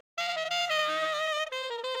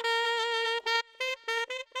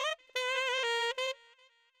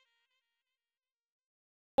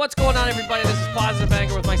What's going on, everybody? This is Positive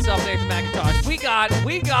Anger with myself, Nathan McIntosh. We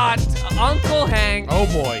got Uncle Hank. Oh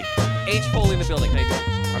boy, H. Foley in the building. How you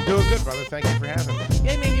doing? I'm doing good, brother. Thank you for having me.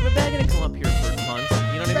 Yeah, man, you've been begging to come up here for months. You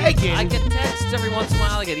know what I mean? Begging? I get texts every once in a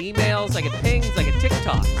while. I get emails. I get pings. I get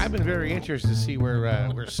TikToks. I've been very interested to see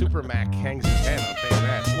where Super Mac hangs his head. I'll tell you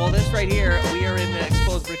that. Well, this right here, we are in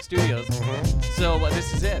Exposed Brick Studios. So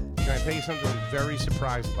this is it. Can I tell you something I'm very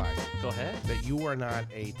surprised by? Go ahead. That you are not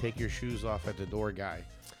a take your shoes off at the door guy.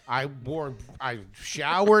 I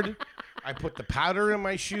showered. I put the powder in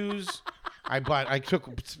my shoes. I took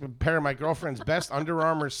a pair of my girlfriend's best Under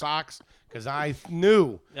Armour socks because I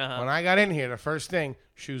knew when I got in here, the first thing,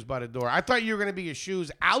 shoes by the door. I thought you were going to be your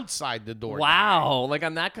shoes outside the door. Wow, like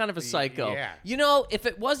I'm that kind of a psycho. Yeah. You know, if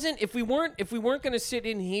we weren't going to sit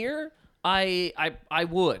in here, I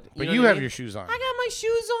would. But know you what I have mean? your shoes on. I got my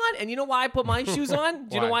shoes on, and you know why I put my shoes on?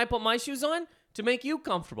 Do you know Why? why I put my shoes on? To make you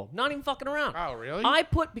comfortable. Not even fucking around. Oh, really?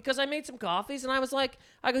 Because I made some coffees, and I was like,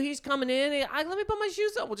 he's coming in. Let me put my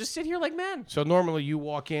shoes on. We'll just sit here like men. So normally you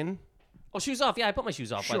walk in. Oh, shoes off. Yeah, I put my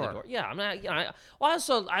shoes off by the Sure. door. Yeah, I'm not. You know,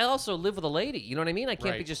 I also live with a lady. You know what I mean? I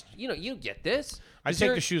can't be Right. just. You get this. I Is take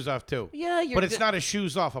there- the shoes off too. Yeah, you're but it's good. not a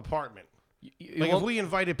shoes off apartment. You Like if won't- we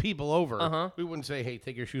invited people over, Uh-huh. we wouldn't say, "Hey,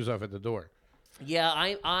 take your shoes off at the door." Yeah,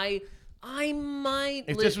 I might.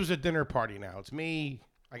 If this was a dinner party now, it's me.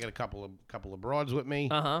 I got a couple of broads with me.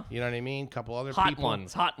 Uh-huh. You know what I mean? Couple other hot people.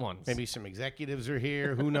 hot ones. Maybe some executives are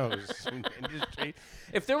here. Who knows?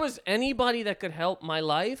 If there was anybody that could help my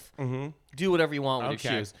life, do whatever you want with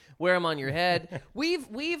your Okay. shoes. Wear them on your head. We've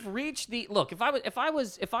reached the look. If I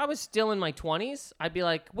was still in my 20s, I'd be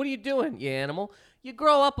like, "What are you doing, you animal?" You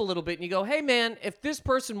grow up a little bit and you go, "Hey, man, if this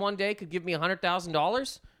person one day could give me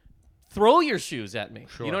 $100,000, throw your shoes at me."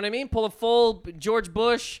 Sure. You know what I mean? Pull a full George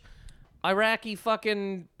Bush, Iraqi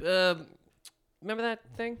fucking. Remember that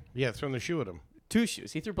thing? Yeah, throwing the shoe at him. Two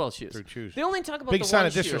shoes. He threw both shoes. Threw shoes. They only talk about Big the sign one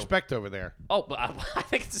of shoe. disrespect over there. Oh, but I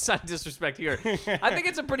think it's a sign of disrespect here. I think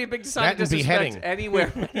it's a pretty big sign of That and disrespect beheading. anywhere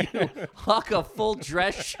when you huck a full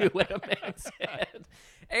dress shoe at a man's head.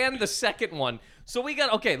 And the second one. So we got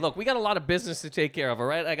a lot of business to take care of, all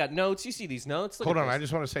right? I got notes. You see these notes? Look Hold at on, I this.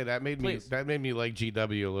 just want to say that made Please. me like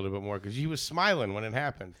GW a little bit more because he was smiling when it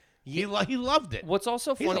happened. He loved it. What's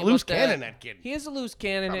also He's funny a loose about cannon, that kid. He is a loose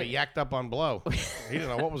cannon. Probably yacked up on blow. He didn't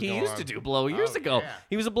know what was He going on. used to do blow years Oh, ago. yeah.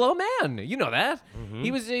 He was a blow man. You know that.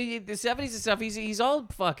 He was the 70s and stuff. He's all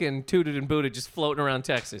fucking tooted and booted, just floating around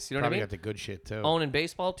Texas. You know Probably what I mean? got the good shit too. Owning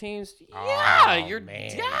baseball teams. Yeah, your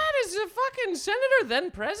man. dad is a fucking senator,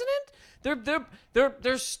 then president.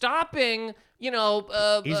 They're stopping. You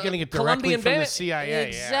know, He's getting it directly Colombian from the ban- CIA, yeah.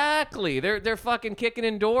 Exactly. They're fucking kicking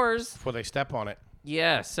indoors. Before they step on it.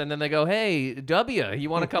 Yes, and then they go, "Hey, W, you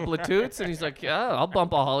want a couple of toots?" And he's like, "Yeah, I'll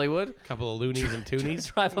bump a Hollywood." Couple of loonies and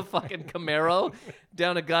toonies. Drive a fucking Camaro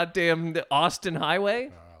down a goddamn Austin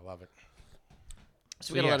highway. I love it.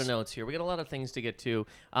 So we got a lot of notes here. We got a lot of things to get to.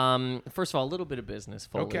 First of all, a little bit of business,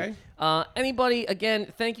 Foley. Okay. Anybody,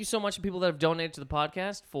 again, thank you so much to people that have donated to the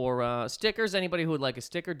podcast for stickers. Anybody who would like a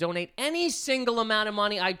sticker, donate any single amount of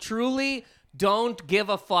money. I truly don't give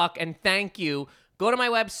a fuck, and thank you. Go to my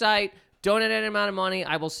website, donate any amount of money.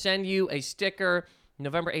 I will send you a sticker.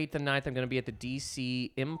 November 8th and 9th, I'm going to be at the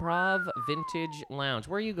DC Improv Vintage Lounge.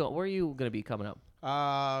 Where are you going to be coming up?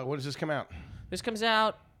 When does this come out? This comes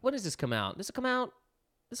out. When does this come out? This will come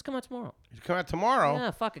out tomorrow. It come out tomorrow.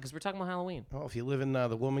 Yeah, fuck it, because we're talking about Halloween. Well, if you live in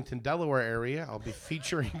the Wilmington, Delaware area, I'll be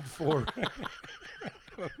featuring for.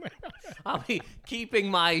 I'll be keeping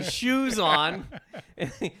my shoes on.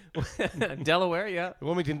 Delaware, yeah. The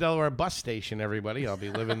Wilmington, Delaware bus station, everybody. I'll be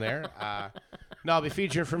living there. No, I'll be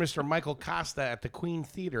featuring for Mr. Michael Costa at the Queen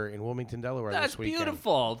Theater in Wilmington, Delaware That's this weekend.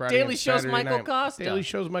 beautiful. Friday Daily and Show's Saturday Michael night. Costa. Daily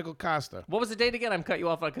Show's Michael Costa. What was the date again? I'm cut you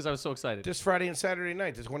off because I was so excited. This Friday and Saturday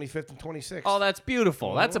night, the 25th and 26th. Oh, that's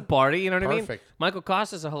beautiful. That's a party, you know what Perfect. I mean? Michael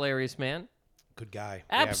Costa's a hilarious man. Good guy.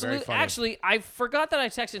 Absolutely. Yeah, very funny. Actually, I forgot that I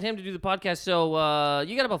texted him to do the podcast, so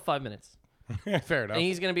you got about 5 minutes. Fair enough. And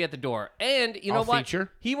he's going to be at the door. And you know I'll what?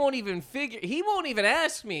 feature. He won't even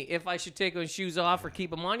ask me if I should take his shoes off or keep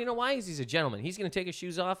them on. You know why? He's a gentleman. He's going to take his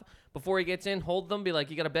shoes off before he gets in, hold them, be like,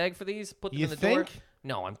 "You got a bag for these?" Put them You in the door. think?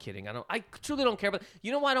 No, I'm kidding. I truly don't care about.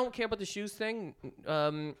 You know why I don't care about the shoes thing?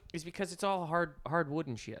 Is because it's all hard wood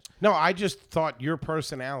and shit. No, I just thought your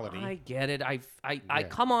personality. I get it. I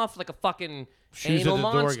come off like a fucking Shoes anal at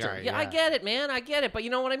the door monster. guy, Yeah, I yeah. get it, man. I get it. But you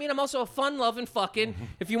know what I mean? I'm also a fun-loving fucking.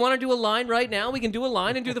 If you want to do a line right now, we can do a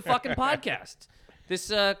line and do the fucking podcast. This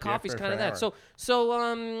coffee's for kind of an that. hour.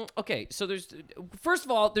 So okay. So there's first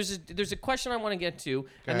of all there's a question I want to get to,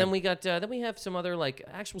 and then ahead. we have some other like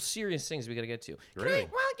actual serious things we got to get to. Really?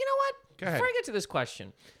 Well, you know what? Go ahead. Before I get to this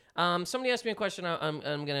question, Somebody asked me a question. I'm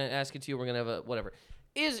going to ask it to you. We're going to have a whatever.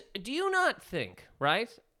 Do you not think, right,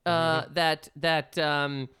 that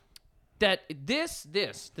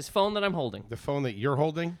this phone that I'm holding, The phone that you're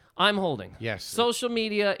holding? I'm holding, Yes. social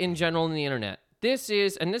media in general and the internet, this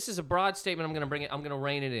is a broad statement. I'm going to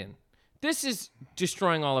rein it in. This is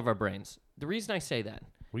destroying all of our brains. The reason I say that,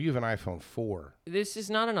 Well, you have an iPhone 4. this is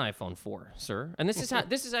not an iPhone 4, sir. And this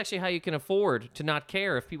is actually how you can afford to not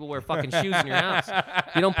care if people wear fucking shoes in your house.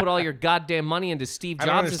 You don't put all your goddamn money into Steve I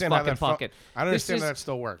don't Jobs' understand how fucking that phone- pocket. I don't This understand is- how that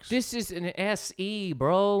still works. This is an SE,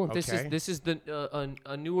 bro. Okay. This is the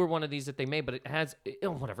a newer one of these that they made, but it has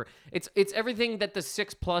whatever. It's everything that the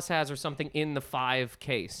 6 Plus has or something in the 5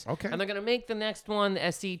 case. Okay. And they're gonna make the next one, the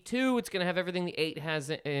SE2. It's gonna have everything the 8 has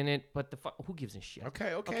in it, but who gives a shit?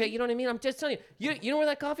 Okay. Okay, you know what I mean? I'm just telling you. You know where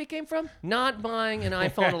that coffee came from? Not buying an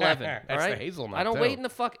iPhone 11. That's all right? the hazelnut, I don't too. wait in the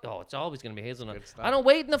fuck. Oh, it's always gonna be hazelnut. Good stuff. I don't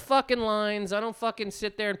wait in the fucking lines. I don't fucking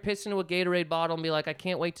sit there and piss into a Gatorade bottle and be like, I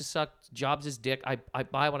can't wait to suck Jobs' dick. I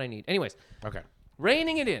buy what I need. Anyways, Okay.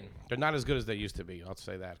 reining it in. They're not as good as they used to be. I'll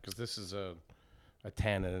say that because this is a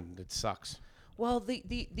 10 and it sucks. Well,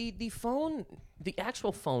 the phone, the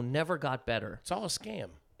actual phone, never got better. It's all a scam.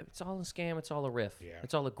 It's all a scam. It's all a riff. Yeah.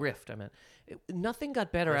 It's all a grift. I mean, nothing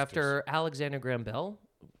got better after Alexander Graham Bell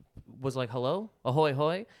was like, "Hello, ahoy,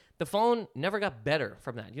 hoy." The phone never got better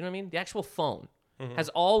from that. You know what I mean? The actual phone has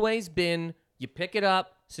always been. You pick it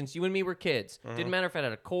up since you and me were kids. Didn't matter if it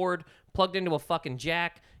had a cord plugged into a fucking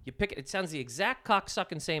jack. You pick it. It sounds the exact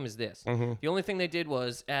cocksucking same as this. The only thing they did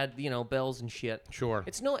was add, bells and shit. Sure.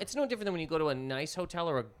 It's no different than when you go to a nice hotel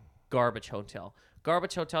or a garbage hotel.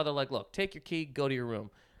 Garbage hotel, they're like, look, take your key, go to your room.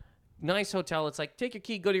 Nice hotel, it's like, take your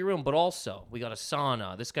key, go to your room, but also, we got a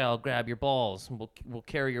sauna. This guy will grab your balls, and we'll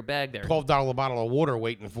carry your bag there. $12 bottle of water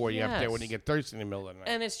waiting for you up there when you Yes. get thirsty in the middle of the night.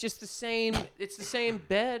 And it's just the same. It's the same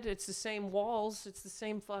bed. It's the same walls. It's the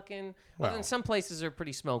same fucking. Well, Well, some places are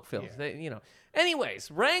pretty smoke filled. Anyways,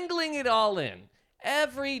 wrangling it all in.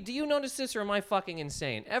 Do you notice this, or am I fucking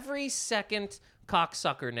insane? Every second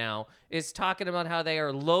cocksucker now is talking about how they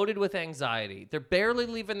are loaded with anxiety. They're barely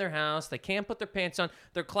leaving their house. They can't put their pants on.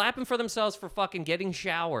 They're clapping for themselves for fucking getting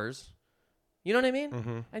showers. You know what I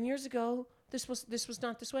mean? And years ago, this was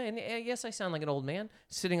not this way. And yes, I sound like an old man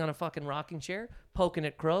sitting on a fucking rocking chair, poking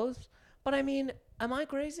at crows. But I mean, am I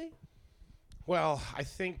crazy? Well, I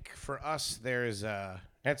think for us,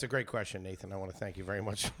 that's a great question, Nathan. I want to thank you very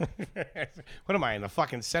much. What am I, in the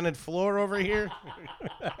fucking Senate floor over here?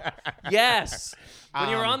 Yes. When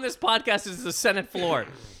you're on this podcast, it's the Senate floor.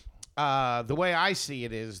 The way I see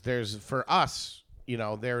it is for us,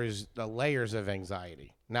 there is the layers of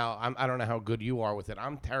anxiety. Now, I don't know how good you are with it.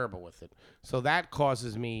 I'm terrible with it. So that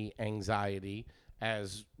causes me anxiety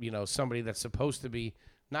as, somebody that's supposed to be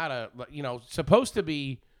supposed to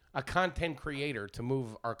be a content creator to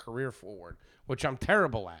move our career forward, which I'm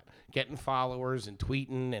terrible at. Getting followers and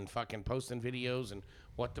tweeting and fucking posting videos and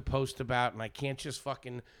what to post about, and I can't just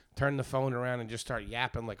fucking turn the phone around and just start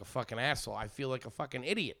yapping like a fucking asshole. I feel like a fucking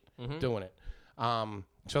idiot doing it.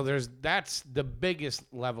 So that's the biggest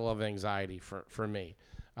level of anxiety for me.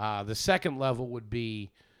 The second level would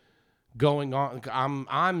be going on.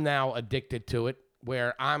 I'm now addicted to it,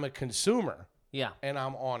 where I'm a consumer. Yeah. And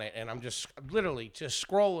I'm on it, and I'm just literally just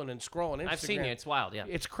scrolling and scrolling. Instagram. I've seen you. It's wild, yeah.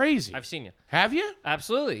 It's crazy. I've seen you. Have you?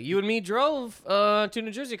 Absolutely. You and me drove to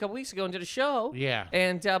New Jersey a couple weeks ago and did a show. Yeah.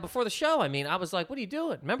 And before the show, I was like, what are you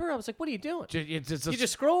doing? Remember? I was like, what are you doing? You're just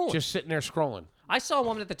scrolling. Just sitting there scrolling. I saw a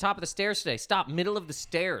woman at the top of the stairs today stop middle of the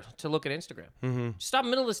stairs to look at Instagram. Stop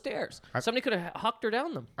middle of the stairs. Somebody could have hucked her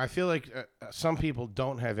down them. I feel like some people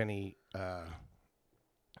don't have any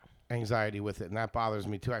anxiety with it, and that bothers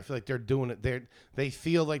me too. I feel like they're doing it. They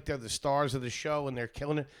feel like they're the stars of the show and they're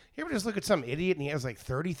killing it. You ever just look at some idiot and he has like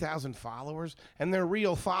 30,000 followers and they're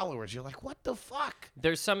real followers? You're like, what the fuck?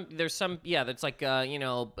 There's some, yeah, that's like,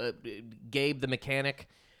 Gabe the mechanic.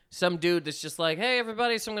 Some dude that's just like, hey,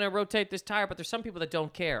 everybody, so I'm going to rotate this tire. But there's some people that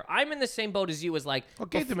don't care. I'm in the same boat as you as like...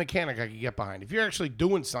 Okay, the mechanic I could get behind. If you're actually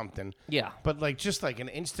doing something. Yeah. But like just like an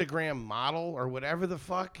Instagram model or whatever the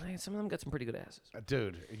fuck. Man, some of them got some pretty good asses.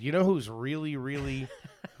 Dude, you know who's really, really...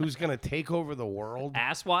 who's going to take over the world?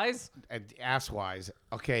 Ass-wise? Ass-wise.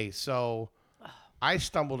 Okay, so I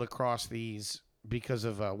stumbled across these because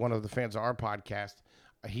of one of the fans of our podcast.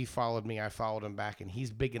 He followed me, I followed him back, and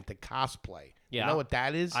he's big into cosplay. Yeah. You know what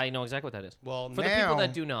that is? I know exactly what that is. Well, for the people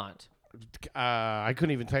that do not. I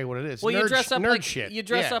couldn't even tell you what it is. Well, you dress up nerd like shit. You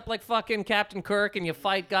dress Yeah. up like fucking Captain Kirk and you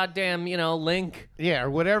fight goddamn, Link. Yeah, or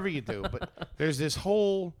whatever you do. But there's this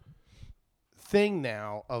whole thing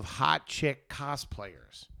now of hot chick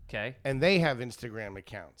cosplayers. Okay. And they have Instagram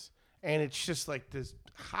accounts. And it's just like this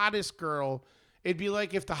hottest girl It'd be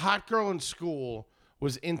like if the hot girl in school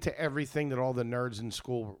was into everything that all the nerds in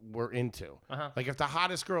school were into. Like if the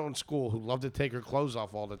hottest girl in school who loved to take her clothes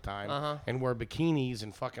off all the time and wear bikinis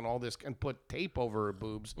and fucking all this and put tape over her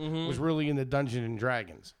boobs was really into Dungeons and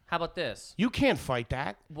Dragons. How about this? You can't fight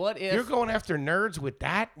that. What if You're going after nerds with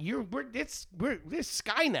that? This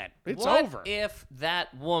Skynet. It's what over. if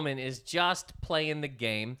that woman is just playing the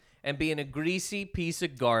game and being a greasy piece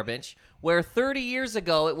of garbage, where 30 years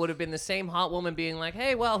ago it would have been the same hot woman being like,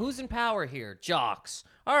 hey, well, who's in power here? Jocks.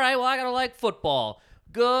 All right, well, I gotta like football.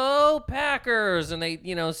 Go Packers. And they,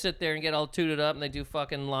 sit there and get all tooted up and they do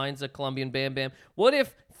fucking lines of Colombian Bam Bam. What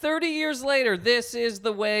if 30 years later, this is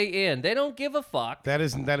the way in? They don't give a fuck. That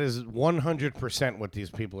is 100% what these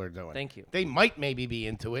people are doing. Thank you. They might maybe be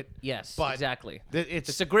into it. Yes, but exactly.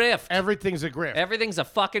 It's a grift. Everything's a grift. Everything's a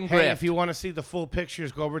fucking grift. Hey, if you want to see the full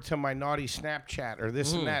pictures, go over to my naughty Snapchat or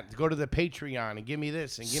this and that. Go to the Patreon and give me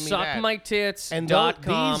this and give me that. Suckmytits.com.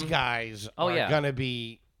 And these guys are going to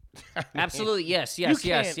be... Absolutely, yes.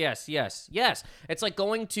 It's like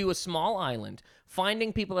going to a small island,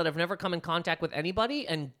 finding people that have never come in contact with anybody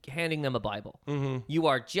and handing them a Bible. You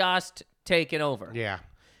are just taking over. Yeah.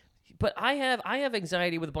 But I have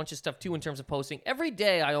anxiety with a bunch of stuff too in terms of posting. Every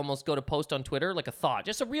day I almost go to post on Twitter like a thought,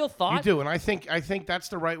 just a real thought. You do, and I think that's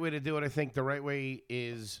the right way to do it. I think the right way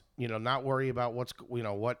is, not worry about what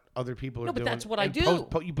other people are doing. No, but that's what I do.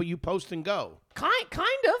 But you post and go.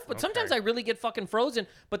 Kind of, but sometimes I really get fucking frozen.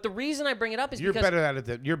 But the reason I bring it up is you're because better at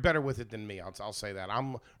it. You're better with it than me. I'll say that.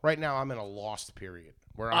 Right now I'm in a lost period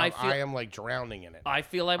where I am like drowning in it. I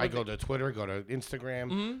feel like I go to Twitter, go to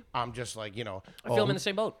Instagram. I'm just like, I feel I'm in the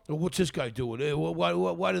same boat. What's this guy doing?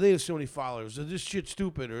 Why do they have so many followers? This shit's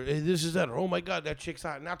stupid, or this is that, or oh my god, that chick's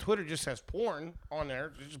hot. Now Twitter just has porn on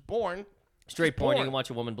there. It's just porn. Straight porn. You can watch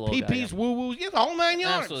a woman blow a guy. PPs, woo-woos, the whole 9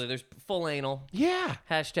 yards. Absolutely. There's full anal. Yeah.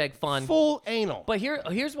 Hashtag fun. Full anal. But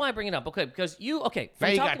here's why I bring it up. Okay, because from now you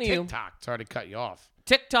talking got to you. TikTok. Sorry to cut you off.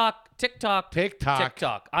 TikTok.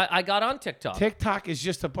 I got on TikTok. TikTok is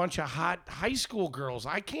just a bunch of hot high school girls.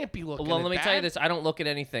 I can't be looking at that. Well, let me tell you this. I don't look at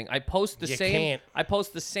anything. I post the same. Can't. I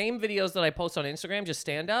post the same videos that I post on Instagram, just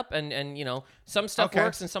stand up, and some stuff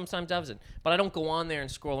works and sometimes doesn't. But I don't go on there and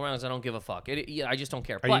scroll around because I don't give a fuck. I just don't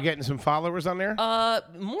care. Are you getting some followers on there?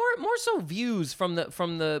 More so views from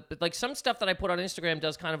the like some stuff that I put on Instagram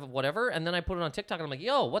does kind of whatever, and then I put it on TikTok and I'm like,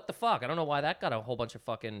 yo, what the fuck? I don't know why that got a whole bunch of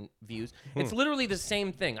fucking views. It's literally the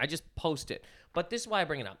same thing. I just post it. But this is why I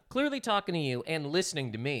bring it up. Clearly talking to you and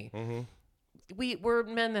listening to me, we're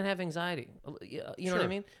men that have anxiety. You know what I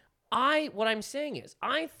mean? What I'm saying is,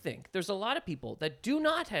 I think there's a lot of people that do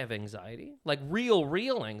not have anxiety, like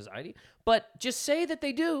real anxiety, but just say that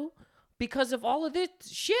they do because of all of this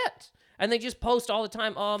shit. And they just post all the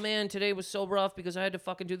time, oh man, today was so rough because I had to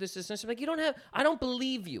fucking do this. I'm like, I don't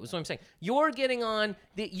believe you, is what I'm saying. You're getting on,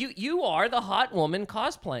 you are the hot woman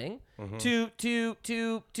cosplaying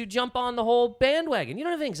to jump on the whole bandwagon. You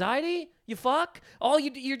don't have anxiety, you fuck.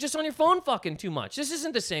 You're just on your phone fucking too much. This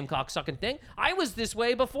isn't the same cocksucking thing. I was this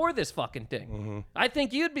way before this fucking thing. I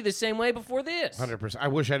think you'd be the same way before this. 100%. I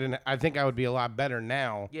wish I didn't. I think I would be a lot better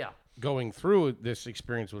now. Yeah. Going through this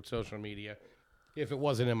experience with social media. If it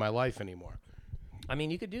wasn't in my life anymore. I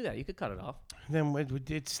mean, you could do that. You could cut it off. Then what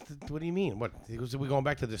do you mean? What, are we going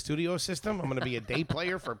back to the studio system? I'm going to be a day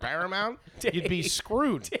player for Paramount? You'd be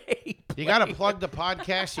screwed. You got to plug the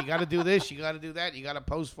podcast. You got to do this. You got to do that. You got to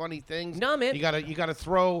post funny things. No, man. You got to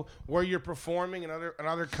throw where you're performing and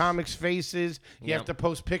other comics' faces. You have to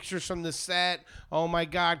post pictures from the set. Oh, my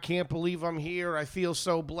God. Can't believe I'm here. I feel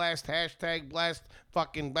so blessed. Hashtag blessed.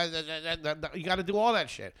 Fucking blah, blah, blah, blah, blah. You got to do all that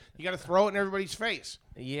shit. You got to throw it in everybody's face.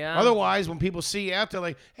 Yeah. Otherwise, when people see you out there,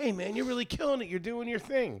 like, hey man, you're really killing it. You're doing your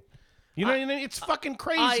thing. You know what I mean? It's fucking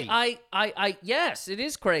crazy. Yes, it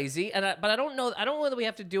is crazy. But I don't know. I don't know that we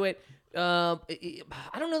have to do it. I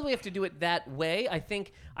don't know that we have to do it that way. I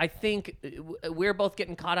think we're both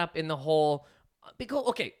getting caught up in the whole.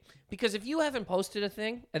 Because if you haven't posted a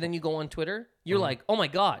thing and then you go on Twitter, you're like, oh my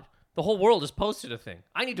God. The whole world has posted a thing.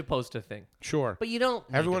 I need to post a thing. Sure, but you don't.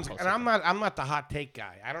 Everyone's and I'm not the hot take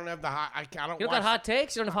guy. I don't have the hot. I don't. You don't got hot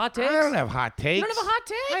takes. You don't have hot takes. I don't have hot takes. You don't have a hot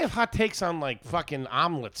take. I have hot takes on like fucking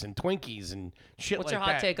omelets and Twinkies and shit. What's like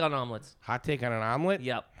your hot take on omelets? Hot take on an omelet?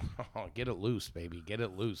 Yep. Oh, get it loose, baby. Get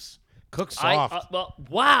it loose. Cook soft.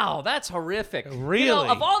 Wow, that's horrific. Really?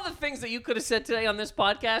 Of all the things that you could have said today on this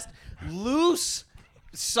podcast, loose.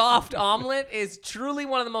 Soft omelet is truly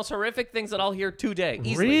one of the most horrific things that I'll hear today.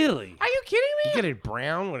 Easily. Really? Are you kidding me? You get it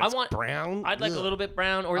brown when it's brown? I'd like a little bit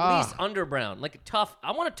brown or at least under brown. Like a tough.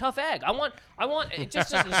 I want a tough egg. I want it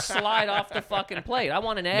just doesn't slide off the fucking plate. I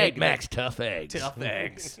want an egg. Nate Max tough eggs. Tough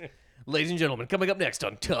eggs. Ladies and gentlemen, coming up next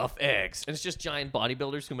on Tough Eggs. And it's just giant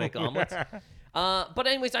bodybuilders who make omelets. But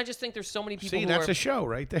anyways, I just think there's so many people See, that's a show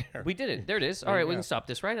right there. We did it. There it is. All right, we can stop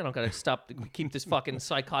this, right? I don't got to keep this fucking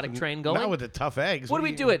psychotic train going. Not with the tough eggs. What do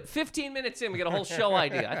we do it? 15 minutes in, we got a whole show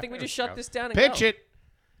idea. I think we just shut this down and Pitch go. it.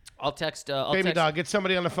 I'll text. Baby dog, get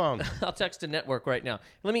somebody on the phone. I'll text a network right now.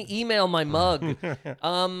 Let me email my mug. But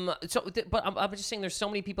I'm just saying, there's so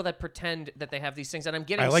many people that pretend that they have these things, and I'm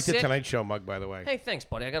getting. I like sick. the Tonight Show mug, by the way. Hey, thanks,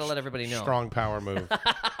 buddy. I gotta let everybody know. Strong power move. And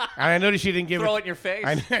I noticed you didn't give Throw it in your face.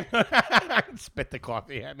 I spit the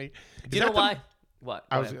coffee at me. Do you know why? What?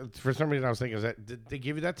 I was for some reason I was thinking, did they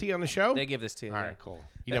give you that tea on the show? They give this to you. All right, cool.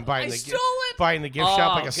 You didn't buy it in I the stole it. Buy in the gift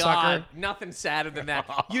shop like a God. sucker. Nothing sadder than that.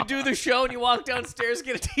 You do the show and you walk downstairs,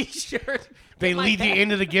 get a T-shirt. They lead you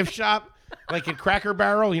into the gift shop like at Cracker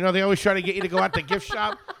Barrel. You know they always try to get you to go out the gift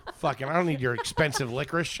shop. Fucking, I don't need your expensive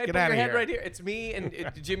licorice. Hey, Get put out your of head here. right here. It's me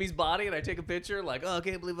and Jimmy's body, and I take a picture. Like, oh, I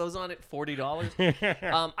can't believe I was on it.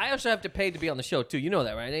 $40. I also have to pay to be on the show too. You know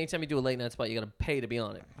that, right? Anytime you do a late night spot, you got to pay to be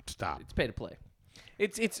on it. Stop. It's pay to play.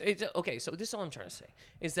 It's okay. So this is all I'm trying to say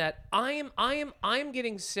is that I am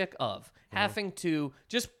getting sick of having to,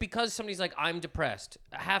 just because somebody's like, I'm depressed,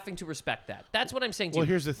 having to respect that. That's what I'm saying to you. Well,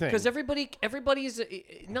 here's the thing. Because everybody is,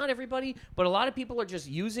 not everybody, but a lot of people are just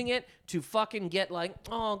using it to fucking get like,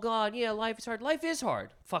 oh God, yeah, life is hard. Life is hard.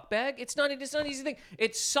 Fuck bag. It's not an easy thing.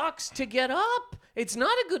 It sucks to get up. It's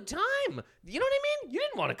not a good time. You know what I mean? You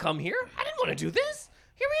didn't want to come here. I didn't want to do this.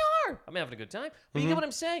 Here we are. I'm having a good time. But you get what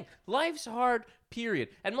I'm saying. Life's hard, period.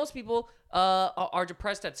 And most people are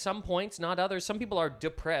depressed at some points, not others. Some people are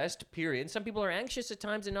depressed, period. Some people are anxious at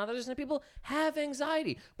times and not others. And people have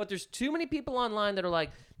anxiety. But there's too many people online that are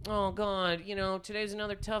like, oh, God, you know, today's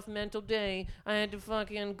another tough mental day. I had to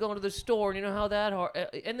fucking go to the store. And you know how that hard.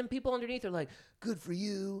 And then people underneath are like, good for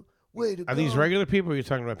you. Way to go. Are these regular people or are you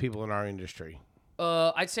talking about people in our industry?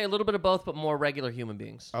 I'd say a little bit of both, but more regular human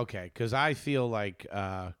beings. Okay, because I feel like,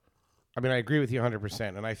 I agree with you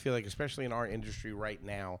 100%, and I feel like, especially in our industry right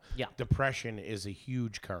now, depression is a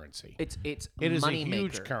huge currency. It is a maker.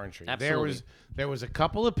 huge currency. Absolutely. There was a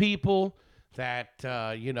couple of people that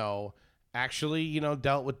actually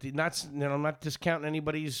dealt with the I'm not discounting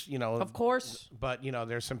anybody's Of course, but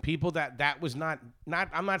there's some people that was not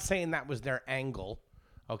I'm not saying that was their angle,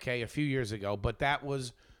 okay, a few years ago, but that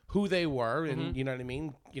was who they were, and you know what I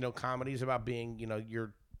mean? Comedy's about being,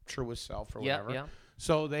 your truest self or whatever. Yeah.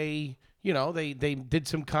 So they did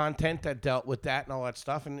some content that dealt with that and all that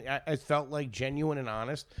stuff, and I felt like genuine and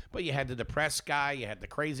honest. But you had the depressed guy, you had the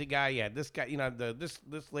crazy guy, you had this guy, this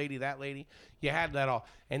lady, that lady. You had that all.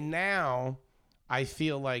 And now I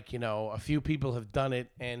feel like, a few people have done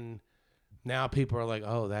it, and now people are like,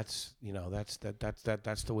 oh, that's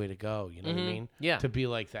the way to go. You know what I mean? Yeah. To be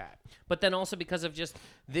like that. But then also because of just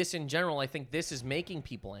this in general, I think this is making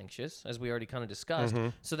people anxious, as we already kind of discussed.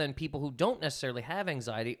 So then people who don't necessarily have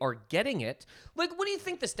anxiety are getting it. Like, what do you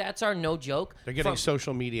think the stats are? No joke. They're getting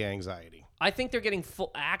social media anxiety. I think they're getting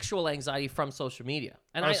actual anxiety from social media.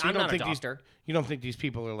 And So I'm not a doctor. You don't think these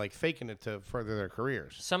people are like faking it to further their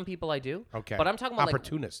careers? Some people I do. Okay. But I'm talking about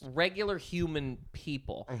opportunists. like regular human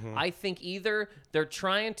people. I think either they're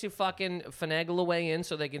trying to fucking finagle a way in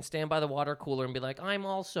so they can stand by the water cooler and be like, I'm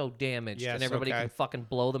also damaged. Yes, and everybody okay. can fucking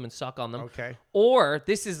blow them and suck on them. Okay. Or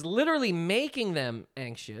this is literally making them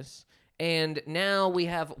anxious. And now we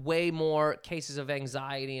have way more cases of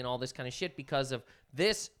anxiety and all this kind of shit because of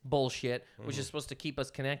this bullshit, which is supposed to keep us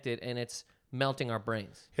connected, and it's melting our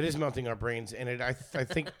brains. It is melting our brains, and I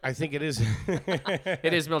think it is.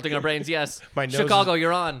 It is melting our brains. Yes. My nose Chicago,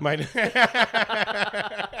 you're on.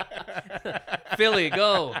 Philly,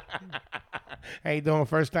 go. How you doing?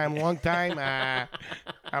 First time, long time.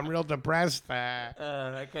 I'm real depressed.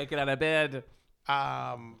 I can't get out of bed.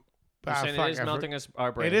 You're saying it is melting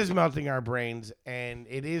our brains. It is melting our brains, and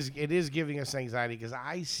it is giving us anxiety because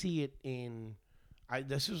I see it in.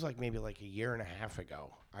 This was maybe a year and a half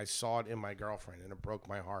ago. I saw it in my girlfriend, and it broke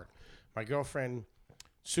my heart. My girlfriend,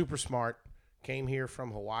 super smart, came here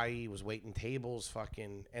from Hawaii, was waiting tables,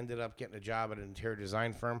 fucking ended up getting a job at an interior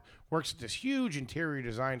design firm, works at this huge interior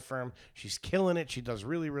design firm. She's killing it. She does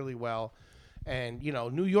really, really well. And,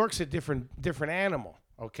 New York's a different animal,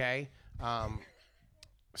 okay?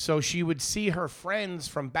 So she would see her friends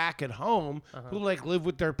from back at home who live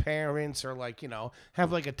with their parents or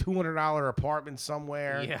have a $200 apartment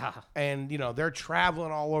somewhere. Yeah. And they're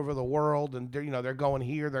traveling all over the world and they're going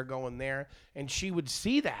here, they're going there, and she would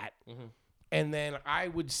see that. And then I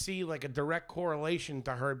would see a direct correlation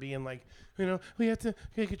to her being like, we have to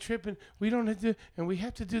take a trip and we don't have to, and we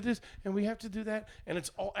have to do this and we have to do that. And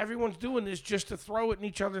it's all everyone's doing is just to throw it in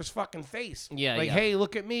each other's fucking face. Yeah. Hey,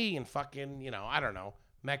 look at me and fucking, I don't know.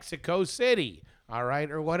 Mexico City. All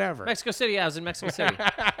right, or whatever. Mexico City. Yeah, I was in Mexico City.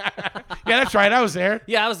 Yeah, that's right. I was there.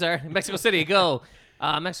 Yeah, I was there. Mexico City. Go.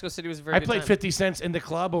 Mexico City was a very I good played time. 50 cents in the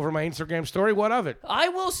club over my Instagram story. What of it? I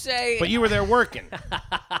will say. But you were there working.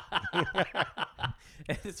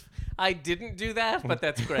 I didn't do that, but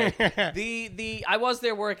that's great. I was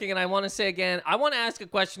there working, and I want to say again, I want to ask a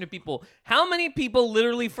question to people. How many people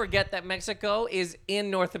literally forget that Mexico is in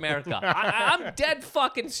North America? I'm dead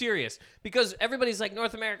fucking serious, because everybody's like,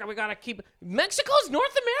 North America, we gotta keep Mexico's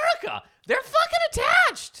North America. They're fucking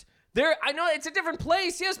attached. I know it's a different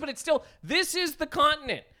place, yes, but it's still, this is the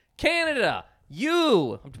continent. Canada.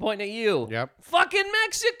 I'm pointing at you. Yep. Fucking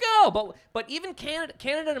Mexico. But even Canada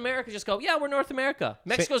and America just go, yeah, we're North America.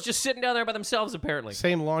 Mexico's just sitting down there by themselves, apparently.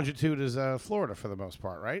 Same longitude as Florida for the most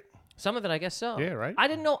part, right? Some of it, I guess so. Yeah, right. I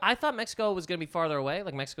didn't know. I thought Mexico was going to be farther away,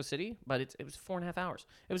 like Mexico City, but it was 4.5 hours.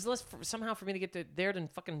 It was less somehow for me to get there than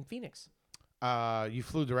fucking Phoenix. You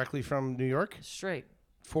flew directly from New York? Straight.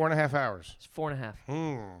 4.5 hours. It's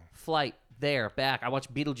 4.5. Flight there, back. I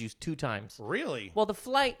watched Beetlejuice 2 times. Really? Well, the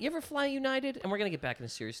flight. You ever fly United? And we're gonna get back into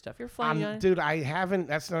serious stuff. You ever fly United? Dude, I haven't.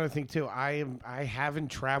 That's another thing too. I haven't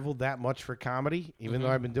traveled that much for comedy, even though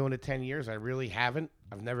I've been doing it 10 years. I really haven't.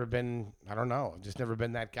 I've never been. I don't know. I've just never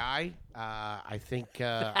been that guy. I think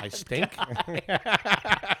I stink.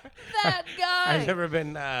 That guy. I've never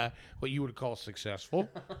been what you would call successful,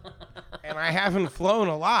 and I haven't flown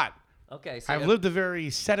a lot. Okay, so I've lived a very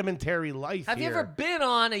sedimentary life. Have here. you ever been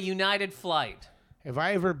on a United flight? Have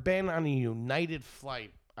I ever been on a United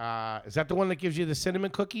flight? Is that the one that gives you the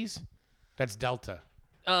cinnamon cookies? That's Delta.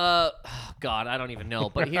 God, I don't even know.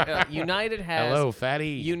 But here, United has. Hello, fatty.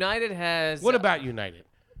 United has. What about United?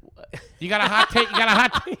 You got a hot take? You got a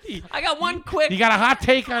hot take? I got one quick. You got a hot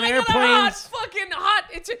take on I got a airplanes? fucking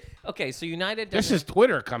hot. Okay, so United. This is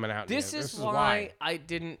Twitter coming out. This here. is why I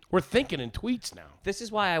didn't. We're thinking in tweets now. This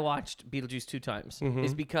is why I watched Beetlejuice 2 times. Mm-hmm.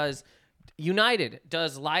 Is because United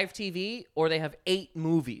does live TV, or they have 8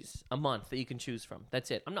 movies a month that you can choose from.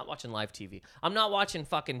 That's it. I'm not watching live TV. I'm not watching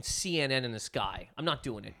fucking CNN in the sky. I'm not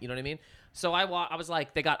doing it. You know what I mean? So I was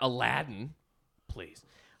like, they got Aladdin, please.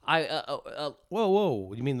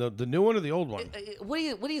 Whoa! You mean the new one or the old one? What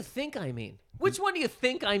do you think I mean? Which one do you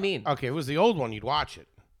think I mean? Okay, if it was the old one, you'd watch it.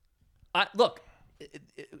 Look,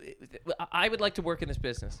 I would like to work in this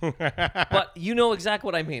business, but you know exactly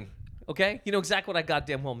what I mean. Okay, you know exactly what I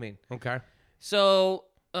goddamn well mean. Okay. So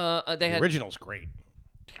they The had. original's great.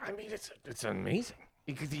 I mean, it's amazing.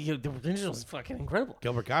 The original is fucking incredible.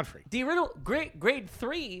 Gilbert Gottfried. The original grade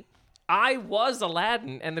 3. I was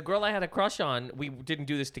Aladdin, and the girl I had a crush on, we didn't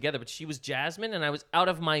do this together, but she was Jasmine, and I was out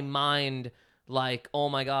of my mind, like, oh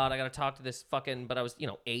my God, I gotta talk to this fucking, but I was,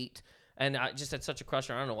 8, and I just had such a crush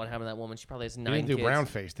on her. I don't know what happened to that woman. She probably has 9 You didn't kids. do brown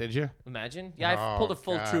face, did you? Imagine. Yeah, I Oh, pulled a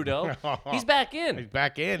full God. Trudeau. He's back in. He's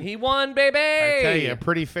back in. He won, baby! I tell you, a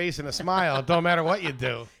pretty face and a smile. It don't matter what you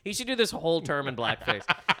do. He should do this whole term in blackface.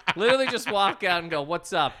 Literally just walk out and go,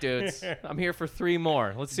 what's up, dudes? I'm here for 3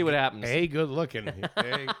 more. Let's see what happens. Hey, good looking.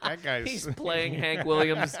 Hey, that guy's. He's playing Hank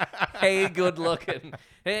Williams. Hey, good looking.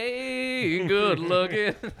 Hey, good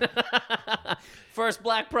looking. First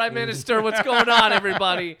black prime minister. What's going on,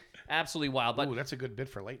 everybody? Absolutely wild. But Ooh, that's a good bit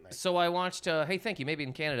for late night. so I watched. Hey, thank you. Maybe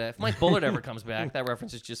in Canada, if Mike Bullard ever comes back, that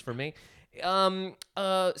reference is just for me. So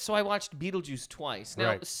I watched Beetlejuice twice. Now,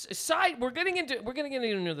 Right. we're getting into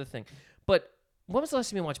another thing. But when was the last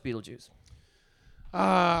time you watched Beetlejuice?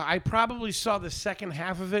 I probably saw the second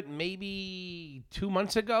half of it maybe 2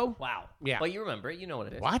 months ago. Wow. Yeah. But you remember it. You know what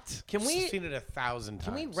it is. What? Can we- Seen it 1,000 times.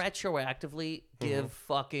 Can we retroactively give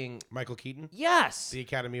fucking Michael Keaton, yes? the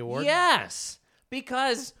Academy Award. Yes,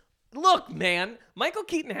 because look, man, Michael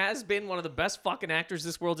Keaton has been one of the best fucking actors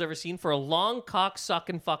this world's ever seen for a long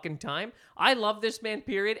cock-sucking fucking time. I love this man,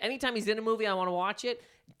 period. Anytime he's in a movie, I want to watch it.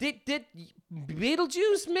 Did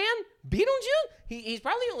Beetlejuice, man? Beetlejuice? He's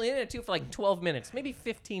probably only in it, too, for like 12 minutes, maybe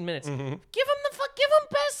 15 minutes. Give him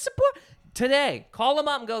best support. Today, call him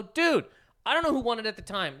up and go, dude, I don't know who won it at the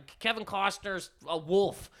time. Kevin Costner's a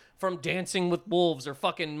wolf from Dancing with Wolves, or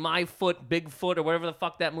fucking My Foot, Bigfoot, or whatever the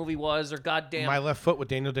fuck that movie was, or goddamn My Left Foot with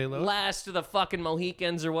Daniel Day-Lewis. Last of the fucking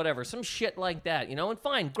Mohicans, or whatever, some shit like that, and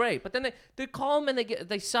fine, great. But then they call him and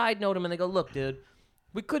they side note him and they go, look, dude,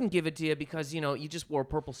 we couldn't give it to you because you just wore a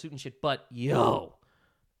purple suit and shit. But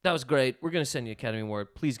that was great. We're gonna send you an Academy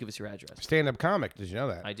Award. Please give us your address. Stand-up comic. Did you know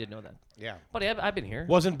that? I did know that. Yeah. But I've been here.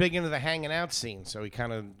 Wasn't big into the hanging out scene, so he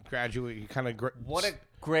kind of graduated. What a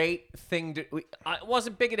great thing I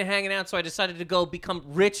wasn't big into hanging out, so I decided to go become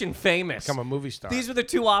rich and famous. become a movie star. These were the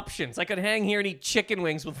 2 options. I could hang here and eat chicken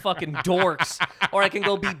wings with fucking dorks, or I can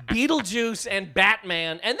go be Beetlejuice and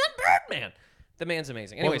Batman, and then Birdman. The man's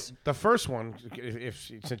amazing. Well, Anyways, the first one,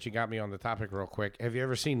 since you got me on the topic real quick, have you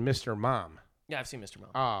ever seen Mr. Mom? yeah, I've seen Mr. Mom.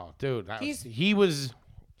 Oh, dude, He's- he was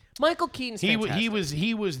Michael Keaton's fantastic.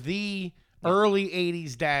 he was the early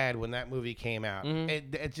 '80s dad when that movie came out.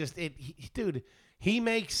 Dude,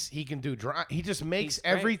 he can do drama. He just makes He's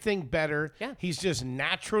great. everything better. Yeah. He's just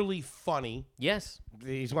naturally funny. Yes.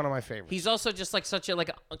 He's one of my favorites. He's also just like such a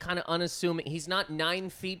kind of unassuming. He's not 9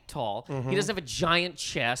 feet tall. He doesn't have a giant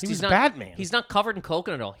chest. He He's was not Batman. He's not covered in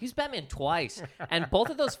coconut oil. He's Batman twice, and both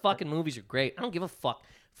of those fucking movies are great. I don't give a fuck.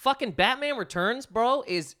 Fucking Batman Returns, bro,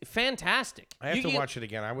 is fantastic. I have to watch it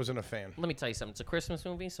again. I wasn't a fan. Let me tell you something. It's a Christmas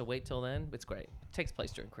movie, so wait till then. It's great. It takes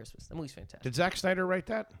place during Christmas. The movie's fantastic. Did Zack Snyder write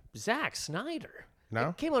that? Zack Snyder. No?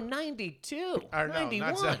 It came out 92. Or no,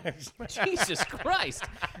 91. not Zack. Jesus Christ.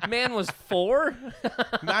 Man was 4.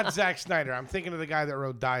 Not Zack Snyder. I'm thinking of the guy that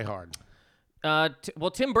wrote Die Hard.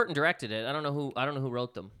 Well, Tim Burton directed it. I don't know who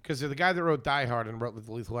wrote them. Because the guy that wrote Die Hard and wrote the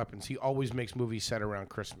Lethal Weapons, he always makes movies set around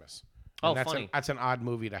Christmas. Oh, that's funny. That's an odd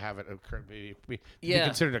movie to have it be Yeah.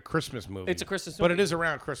 considered a Christmas movie. It's a Christmas but movie. it is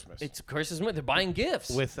around Christmas. It's Christmas movie. They're buying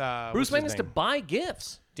gifts. With Bruce Wayne is has to buy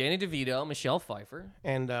gifts. Danny DeVito, Michelle Pfeiffer.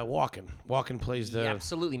 and Walken. Walken plays the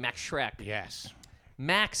Absolutely. Max Shrek. yes.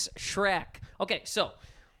 Max Shrek. Okay, so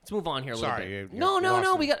let's move on here a little Sorry, bit. you No.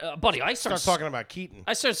 lost We me. got, buddy. Start talking about Keaton.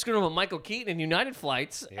 I started screwing with Michael Keaton and United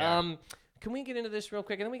Flights. Yeah. Can we get into this real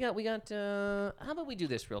quick? And then we got. How about we do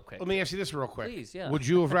this real quick? Let me ask you this real quick. Please, yeah. Would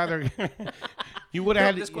you have rather? You would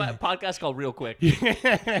have This had podcast called Real Quick.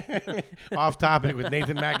 off topic with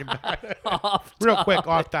Nathan McIntyre. Off Real quick,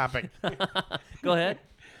 off topic. Go ahead.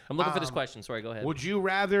 I'm looking for this question. Sorry, go ahead. Would you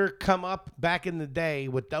rather come up back in the day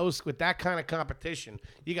with that kind of competition?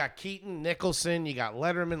 You got Keaton, Nicholson, you got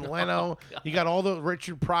Letterman, Leno, you got all the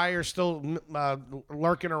Richard Pryor still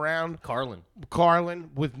lurking around, Carlin. Carlin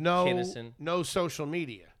with Kinnison. no social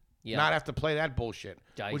media. Yeah. Not have to play that bullshit.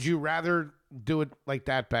 Dice. Would you rather do it like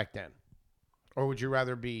that back then, or would you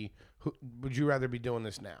rather be doing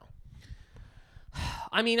this now?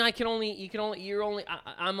 I mean, I'm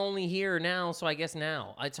only here now, so I guess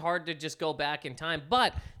now. It's hard to just go back in time,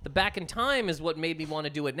 but the back in time is what made me want to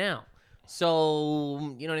do it now.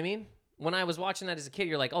 So, you know what I mean? When I was watching that as a kid,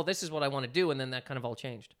 you're like, oh, this is what I want to do, and then that kind of all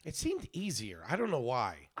changed. It seemed easier. I don't know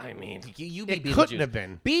why. I mean, you be It Beetlejuice. couldn't have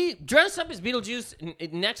been. Dress up as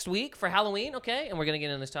Beetlejuice next week for Halloween, okay? And we're gonna get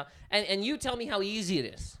into this talk. And you tell me how easy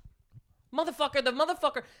it is.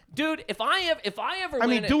 Motherfucker, dude. If I ever, I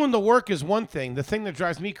mean, win doing the work is one thing. The thing that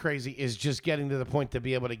drives me crazy is just getting to the point to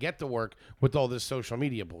be able to get to work with all this social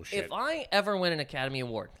media bullshit. If I ever win an Academy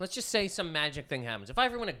Award, let's just say some magic thing happens. If I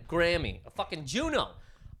ever win a Grammy, a fucking Juno,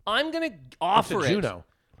 I'm gonna offer it. Juno?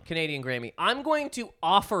 Canadian Grammy. I'm going to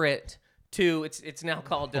offer it to. It's now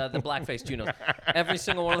called the Blackface Junos. Every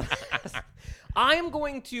single one of them. I'm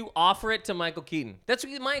going to offer it to Michael Keaton. That's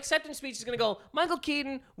what my acceptance speech is going to go. Michael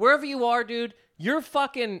Keaton, wherever you are, dude, you're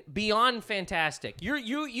fucking beyond fantastic. You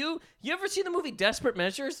ever see the movie Desperate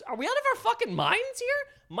Measures? Are we out of our fucking minds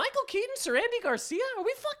here? Michael Keaton, Sir Andy Garcia? Are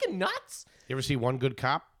we fucking nuts? You ever see One Good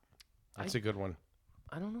Cop? That's a good one.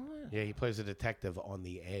 I don't know that. Yeah, he plays a detective on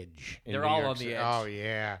the edge. in They're New all York on the City. edge. Oh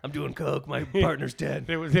yeah. I'm doing coke. My partner's dead.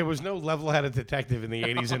 There was no level-headed detective in the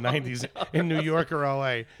 80s and 90s in New York or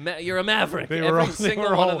LA. You're a maverick. They Every were all, single they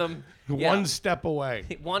were one all of them. one step away.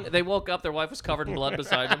 They woke up, their wife was covered in blood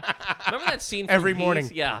beside them. Remember that scene from Every Heat?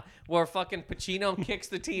 morning. Yeah, where fucking Pacino kicks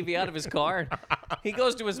the TV out of his car. He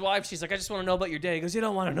goes to his wife. She's like, I just want to know about your day. He goes, you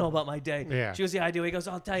don't want to know about my day. Yeah. She goes, yeah, I do. He goes,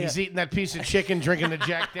 I'll tell you. He's eating that piece of chicken, drinking the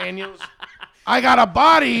Jack Daniels. I got a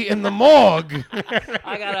body in the morgue.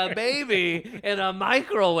 I got a baby in a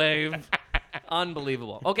microwave.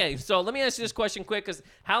 Unbelievable. Okay, so let me ask you this question quick, because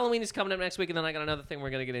Halloween is coming up next week, and then I got another thing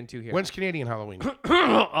we're going to get into here. When's Canadian Halloween?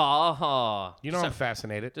 You I'm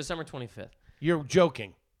fascinated. December 25th. You're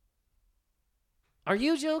joking. Are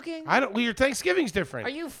you joking? Well, your Thanksgiving's different.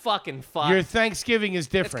 Are you fucking fucked? Your Thanksgiving is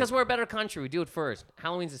It's different. because we're a better country. We do it first.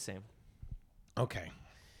 Halloween's the same. Okay.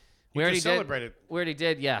 We already just celebrated. We already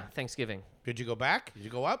did, yeah, Thanksgiving. Did you go back? Did you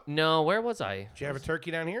go up? No, where was I? Did you have a turkey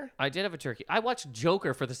down here? I did have a turkey. I watched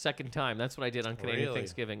Joker for the second time. That's what I did on Canadian Really?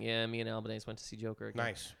 Thanksgiving. Yeah, me and Albanese went to see Joker again.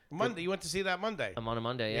 Nice. Monday. You went to see that Monday. I'm on a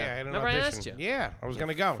Monday, yeah. I had an Remember I audition. asked you? Yeah, I was going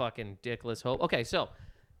to go. Fucking dickless hope. Okay, so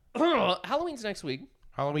Halloween's next week.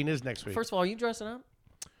 Halloween is next week. First of all, are you dressing up?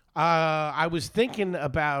 I was thinking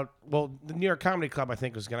about, well, the New York Comedy Club, I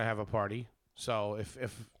think, was going to have a party. So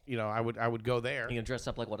if you know, I would go there. Are you gonna dress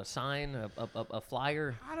up like what? A sign? A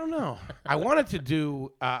flyer? I don't know. I wanted to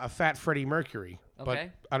do a fat Freddie Mercury,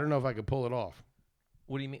 Okay. but I don't know if I could pull it off.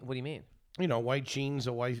 What do you mean? What do you mean? You know, white jeans,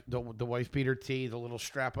 the wife beater tee, the little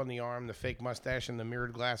strap on the arm, the fake mustache, and the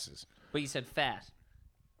mirrored glasses. But you said fat.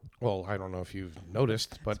 Well, I don't know if you've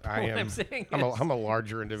noticed, but I what am. I'm saying I'm is- a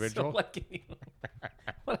larger So individual. what can you?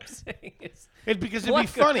 What I'm saying is, It's because it'd what be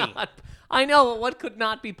could funny. not- I know what could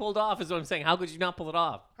not be pulled off is what I'm saying. How could you not pull it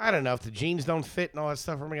off? I don't know if the jeans don't fit and all that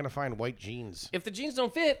stuff. Where am I gonna find white jeans? If the jeans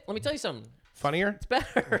don't fit, let me tell you something. Funnier? It's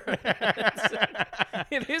better.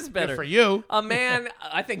 It is better Good for you. A man,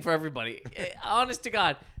 I think for everybody. Honest to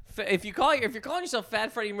God, if you're calling yourself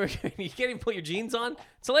Fat Freddie Mercury and you can't even put your jeans on,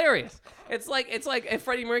 it's hilarious. It's like if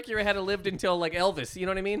Freddie Mercury had lived until like Elvis. You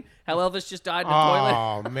know what I mean? How Elvis just died in the toilet.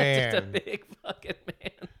 Oh Just a man. big fucking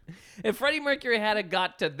man. If Freddie Mercury had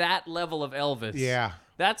got to that level of Elvis, Yeah.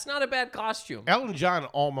 that's not a bad costume. Elton John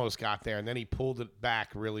almost got there, and then he pulled it back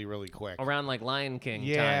really, really quick. Around like Lion King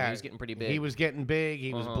Yeah, time, he was getting pretty big. He was getting big.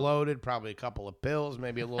 He was bloated. Probably a couple of pills,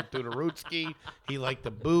 maybe a little Tutorutski. He liked the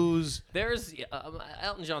booze. There's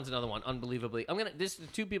Elton John's another one, unbelievably. This is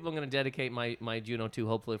the two people I'm gonna dedicate my Juno to.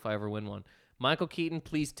 Hopefully, if I ever win one, Michael Keaton,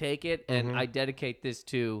 please take it, and I dedicate this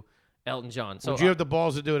to Elton John. So Would you have the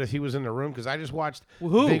balls to do it if he was in the room? Because I just watched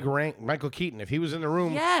Who? Big Rank Michael Keaton. If he was in the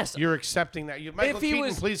room, Yes. you're accepting that. Michael If he Keaton,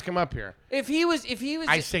 was- please come up here. if he was,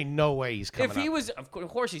 I say no way he's coming if he up. was, of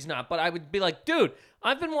course he's not. But I would be like, dude,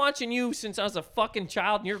 I've been watching you since I was a fucking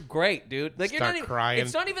child, and you're great, dude. Like you're Start not even, crying.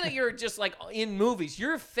 It's not even that you're just like in movies.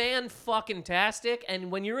 You're fan fucking tastic. And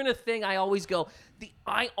when you're in a thing, I always go.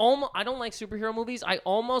 I don't like superhero movies. I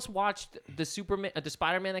almost watched the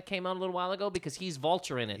Spider-Man that came out a little while ago because he's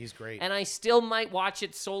Vulture in it. He's great. And I still might watch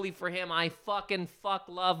it solely for him. I fucking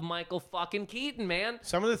love Michael fucking Keaton, man.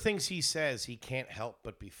 Some of the things he says, he can't help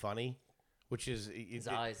but be funny, which is his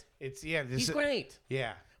eyes. It's yeah. He's great.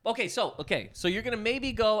 Yeah, Okay, so you're gonna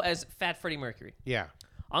maybe go as Fat Freddie Mercury. yeah.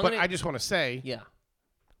 I'm But gonna- I just want to say, Yeah.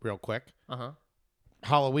 real quick, Uh-huh.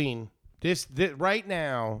 Halloween. This right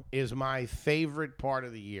now is my favorite part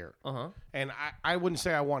of the year. Uh-huh. And I wouldn't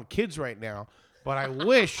say I want kids right now, but I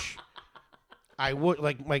wish I would.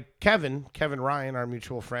 Like Kevin Ryan, our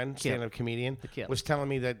mutual friend, stand-up comedian, kid. was telling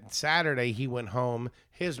me that Saturday he went home.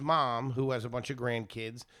 His mom, who has a bunch of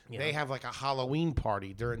grandkids, they have like a Halloween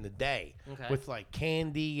party during the day Okay. with like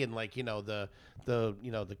candy and like the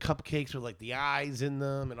cupcakes with like the eyes in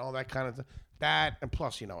them and all that kind of stuff. That and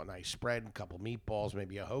plus, a nice spread, a couple meatballs,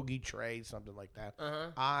 maybe a hoagie tray, something like that.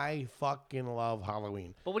 I fucking love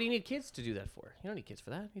Halloween. But what do you need kids to do that for? You don't need kids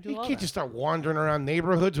for that. You do You all can't that. just start wandering around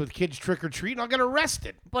neighborhoods with kids trick or treating. I'll get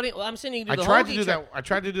arrested. But I'm saying you can I do the tried to hoagie do trick. that. I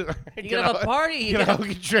tried to do that. You can have a party. You Get a can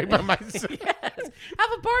hoagie tray by myself. yes.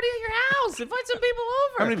 Have a party at your house. Invite some people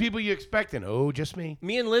over. How many people you expecting? Oh, just me.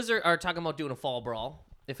 Me and Liz are talking about doing a fall brawl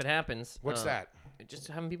if it happens. What's that? Just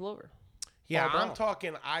having people over. Yeah, Fall I'm brawl.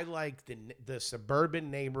 talking. I like the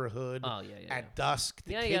suburban neighborhood. Oh, yeah, At dusk,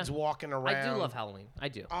 the Yeah, kids yeah. walking around. I do love Halloween. I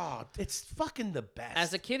do. Oh, it's fucking the best.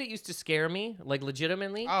 As a kid, it used to scare me, like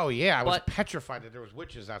legitimately. Oh yeah, I was But- petrified that there was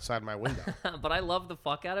witches outside my window. But I love the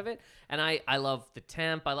fuck out of it, and I love the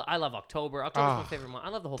temp. I love October. October's my Oh, favorite month. I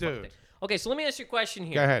love the whole fucking dude. thing. Okay, so let me ask you a question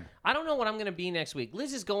here. Go ahead. I don't know what I'm gonna be next week.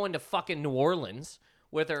 Liz is going to fucking New Orleans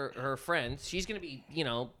with her friends. She's gonna be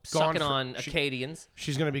sucking for- on she- Acadians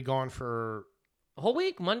She's gonna be gone for. a whole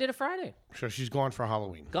week, Monday to Friday. So she's gone for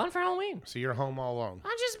Halloween. Gone for Halloween. So you're home all alone.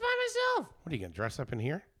 I'm just by myself. What are you gonna dress up in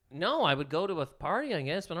here? No, I would go to a party, I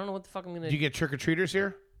guess, but I don't know what the fuck I'm gonna. Do you get trick or treaters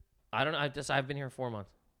here? I don't know. I've been here 4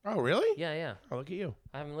 months. Oh really? Yeah. Oh look at you.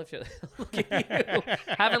 I haven't lived here. Look at you.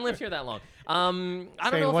 Haven't lived here that long. I don't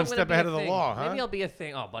Staying know if one I'm step gonna be ahead a of the thing. law, huh? Maybe I'll be a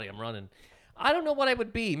thing. Oh, buddy, I'm running. I don't know what I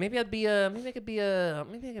would be. Maybe I could be a.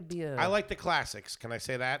 I like the classics. Can I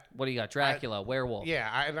say that? What do you got? Dracula, werewolf.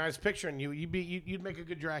 Yeah, and I was picturing you. You'd make a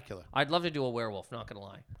good Dracula. I'd love to do a werewolf. Not gonna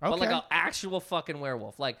lie. But like Okay. an actual fucking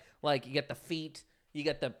werewolf. Like you get the feet. You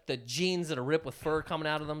get the jeans that are ripped with fur coming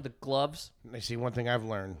out of them. The gloves. I see one thing I've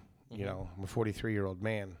learned. You know, I'm a 43-year-old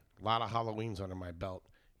man. A lot of Halloweens under my belt.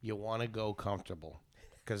 You want to go comfortable,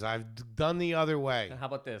 because I've done the other way. How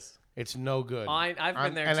about this? It's no good. I've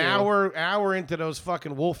been there an too. hour into those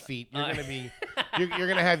fucking wolf feet, you're gonna be, you're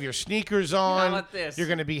gonna have your sneakers on. about this? You're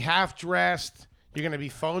gonna be half dressed. You're gonna be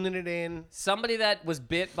phoning it in. Somebody that was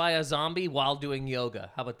bit by a zombie while doing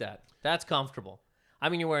yoga. How about that? That's comfortable. I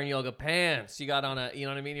mean, you're wearing yoga pants. You got on a, you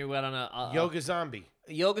know what I mean? You got on a Yoga zombie.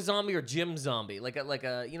 yoga zombie or gym zombie, like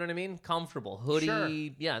a, you know what I mean? Comfortable hoodie. Sure.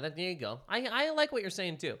 Yeah, there you go. I like what you're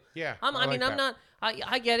saying too. Yeah, I'm I like that. not.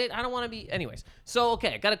 I get it. I don't want to be. Anyways, so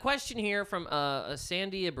okay, got a question here from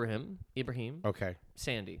Sandy Ibrahim. Okay.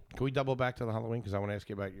 Sandy. Can we double back to the Halloween? Because I want to ask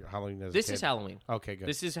you about your Halloween as a This kid. is Halloween. Okay, good.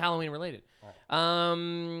 This is Halloween related.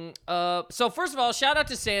 So first of all, shout out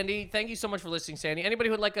to Sandy. Thank you so much for listening, Sandy. Anybody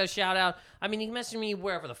who'd like a shout out, I mean, you can message me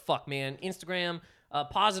wherever the fuck, man. Instagram,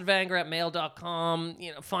 positiveanger@mail.com.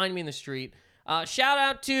 Find me in the street. Shout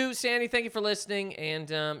out to Sandy. Thank you for listening.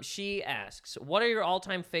 And she asks, what are your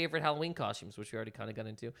all-time favorite Halloween costumes, which we already kind of got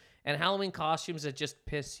into, and Halloween costumes that just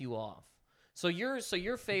piss you off? So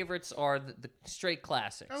your favorites are the straight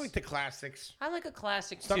classics. I like the classics. I like a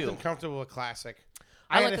classic, Something too. comfortable with classic.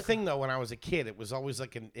 I I like had a- a thing, though, when I was a kid. It was always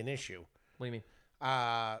like an issue. What do you mean?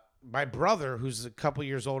 My brother, who's a couple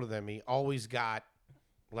years older than me, always got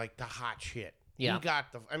like the hot shit. Yeah. He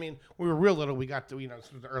got the. I mean, we were real little. We got the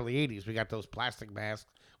the early '80s. We got those plastic masks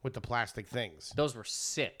with the plastic things. Those were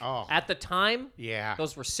sick. Oh. At the time, Yeah.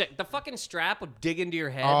 those were sick. The fucking strap would dig into your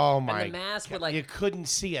head. Oh my! And the mask would you like couldn't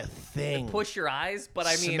see a thing. push your eyes, but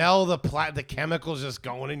I mean, Smell the chemicals just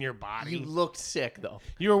going in your body. you looked sick though.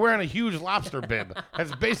 You were wearing a huge lobster bib.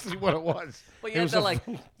 That's basically what it was. But It you had was the a- like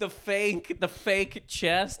the fake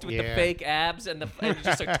chest with the Yeah. fake abs and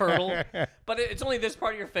just a turtle. But it's only this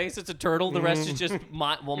part of your face. It's a turtle. The rest is just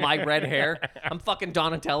my red hair. I'm fucking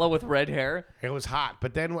Donatello with red hair. It was hot.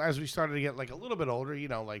 But then as we started to get like a little bit older,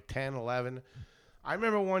 like 10, 11, I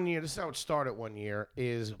remember one year, this is how it started one year,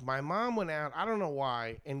 is my mom went out, I don't know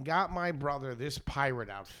why, and got my brother this pirate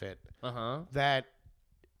outfit that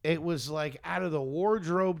it was like out of the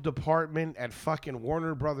wardrobe department at fucking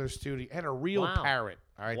Warner Brothers Studio. It had a real Wow. parrot.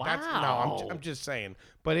 All right. Wow. I'm just saying.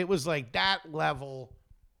 But it was like that level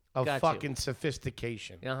of Got you. fucking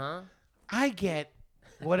sophistication. Uh-huh. I get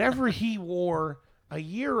whatever he wore a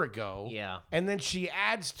year ago. Yeah. And then she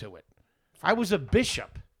adds to it. I was a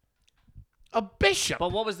bishop. A bishop.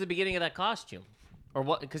 But what was the beginning of that costume? Or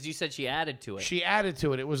what? Because you said she added to it. She added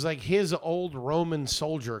to it. It was like his old Roman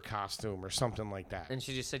soldier costume or something like that. And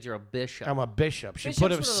she just said you're a bishop. I'm a bishop. She Bishop's put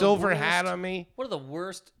one a of the silver hat worst- on me. One of the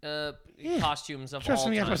worst costumes of Dressing all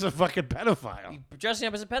me time. up as a fucking pedophile. Dressing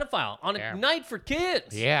up as a pedophile on a Yeah. night for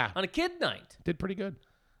kids. Yeah. On a kid night. Did pretty good.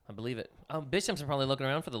 I believe it. Bishops are probably looking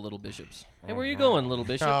around for the little bishops. Hey, where you going, little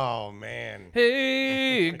bishop? Oh, man.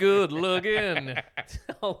 Hey, good looking.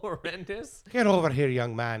 How horrendous. Get over here,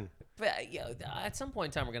 young man. But at some point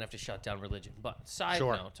in time, we're gonna have to shut down religion. But side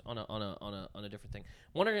Sure. note on a different thing.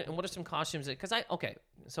 What are some costumes that? Because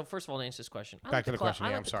So first of all, to answer this question, I Back like to the question.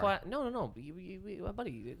 Yeah, I'm sorry. No.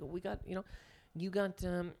 Buddy, we got You got.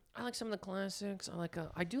 I like some of the classics.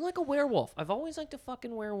 I do like a werewolf. I've always liked a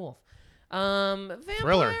fucking werewolf. Vampire,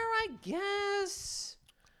 Thriller. I guess.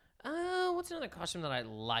 What's another costume that I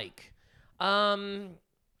like?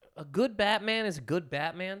 A good Batman is a good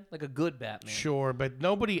Batman, like a good Batman. Sure, but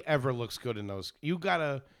nobody ever looks good in those. You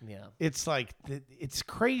gotta. Yeah. It's like it's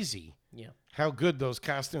crazy Yeah. how good those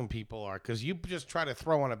costume people are. Because you just try to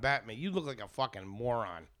throw on a Batman, you look like a fucking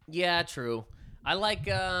moron. Yeah, true. I like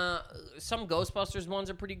some Ghostbusters ones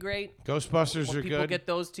are pretty great. Ghostbusters When are people good. get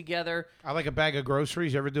those together. I like a bag of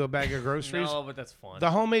groceries. You ever do a bag of groceries? No, but that's fun.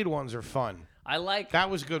 The homemade ones are fun. I like. That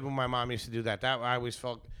was good when my mom used to do that. That I always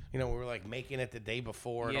felt, we were like making it the day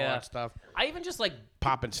before and all Yeah. that stuff. I even just like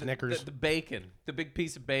Popping Snickers. the bacon, the big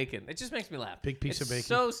piece of bacon. It just makes me laugh. Big piece It's of bacon.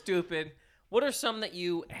 So stupid. What are some that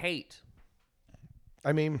you hate?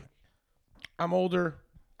 I mean, I'm older.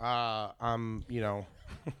 I'm,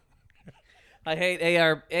 I hate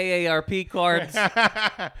AARP cards.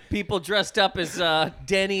 People dressed up as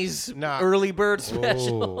Denny's Nah. early bird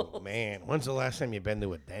special. Oh, man. When's the last time you've been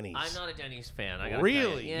to a Denny's? I'm not a Denny's fan. I gotta Really?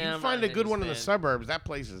 tell you. Yeah, you I'm find not a good Denny's one in the fan. suburbs. That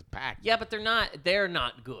place is packed. Yeah, but they're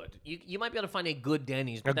not good. You might be able to find a good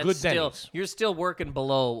Denny's, but A that's good still Denny's. you're still working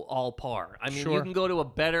below all par. I mean, you Sure. can go to a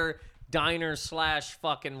better diner /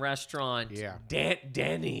 fucking restaurant. Yeah.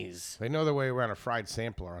 Denny's. They know their way around a fried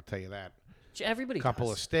sampler, I'll tell you that. Everybody. Couple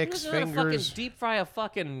does. of sticks, Who doesn't know how to fingers. fucking deep fry a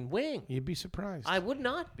fucking wing. You'd be surprised. I would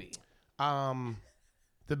not be.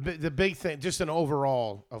 The big thing, just an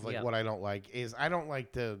overall of Yeah. what I don't like is I don't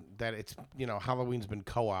like that it's Halloween's been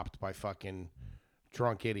co-opted by fucking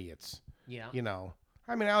drunk idiots. Yeah.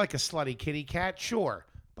 I mean I like a slutty kitty cat, sure,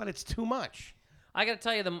 but it's too much. I gotta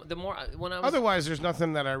tell you, the more when I was Otherwise, there's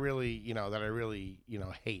nothing that I really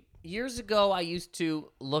hate. years ago, I used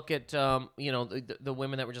to look at the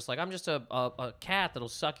women that were just like, I'm just a cat that'll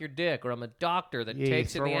suck your dick, or I'm a doctor that Yeah,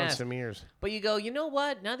 takes you in the throw on ass. some ears. But you go, you know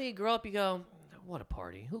what? Now that you grow up, you go, what a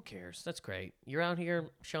party. Who cares? That's great. You're out here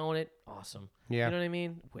showing it. Awesome. Yeah. You know what I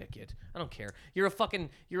mean? Wicked. I don't care. You're a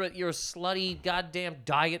slutty goddamn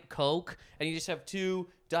Diet Coke, and you just have 2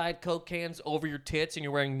 Diet Coke cans over your tits, and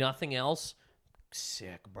you're wearing nothing else.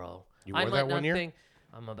 Sick, bro. You I wore might that not one year? think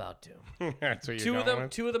I'm about to. That's what you're Two of going them,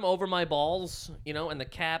 with? 2 of them over my balls, and the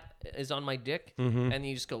cap is on my dick, and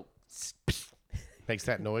you just go. Makes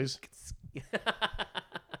that noise.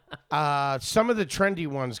 Some of the trendy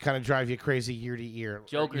ones kind of drive you crazy year to year.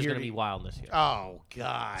 Joker's going to be wild this year. Oh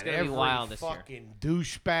God! It's gonna be Every wild this year. fucking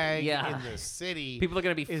douchebag Yeah. in the city. People are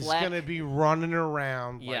going to be is fleck. going to be running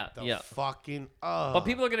around Yeah, like the yeah. fucking. But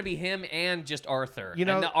people are going to be him and just Arthur. You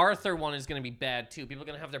know- and the Arthur one is going to be bad, too. People are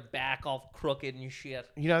going to have their back all crooked and shit.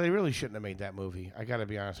 You know, they really shouldn't have made that movie. I got to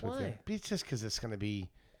be honest with you. Why? It's just because it's going to be.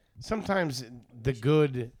 Sometimes the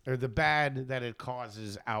good or the bad that it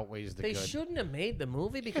causes outweighs the They good. shouldn't have made the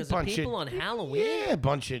movie because of bunch people on Halloween. Yeah, a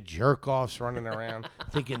bunch of jerk offs running around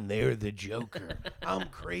thinking they're the Joker. I'm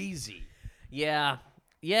crazy. Yeah.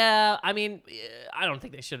 Yeah. I mean, I don't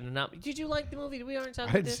think they should have not. Did you like the movie? Did we already talk I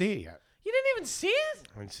about didn't this? see it yet. You didn't even see it?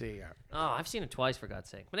 I didn't see it yet. Oh, I've seen it twice, for God's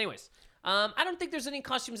sake. But anyways, I don't think there's any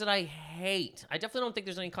costumes that I hate. I definitely don't think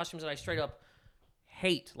there's any costumes that I straight up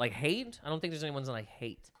hate. Like hate? I don't think there's any ones that I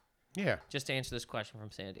hate. Yeah, Just to answer this question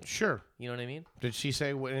from Sandy. sure. You know what I mean? Did she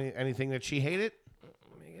say anything that she hated?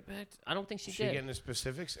 Let me get back. I don't think she She did. get into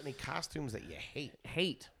specifics? Any costumes that you hate?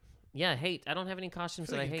 Hate. Yeah, hate. I don't have any costumes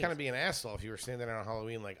I feel that I like you'd hate. kind of be an asshole if you were standing there on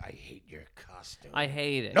Halloween like, I hate your costume. I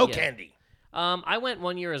hate it. no yeah. candy. I went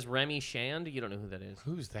one year as Remy Shand. You don't know who that is.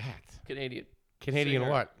 Who's that? Canadian. Canadian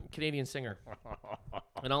singer. what? Canadian singer.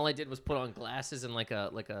 And all I did was put on glasses and like a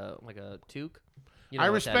toque. You know I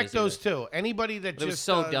what that respect is those either. too. Anybody that But it just was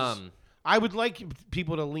so does- dumb. I would like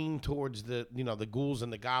people to lean towards the the ghouls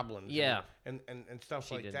and the goblins. Yeah. And stuff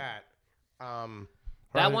She like didn't. that.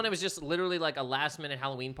 That rather- one, it was just literally like a last minute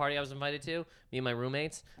Halloween party I was invited to. Me and my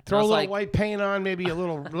roommates. And Throw I a was little like, white paint on, maybe a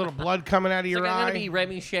little blood coming out of it's your like, I'm eye. gonna be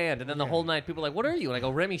Remy Shand, and then the whole night people are like, "What are you?" And I go,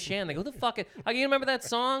 "Remy Shand." They go, "Who the fuck?" Like, you remember that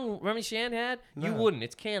song Remy Shand had? You No. wouldn't.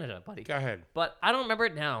 It's Canada, buddy. Go ahead. But I don't remember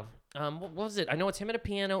it now. What was it? I know it's him at a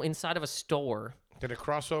piano inside of a store. Did it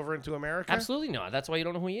cross over into America? Absolutely not. That's why you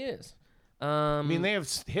don't know who he is. I mean, they have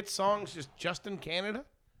hit songs just in Canada.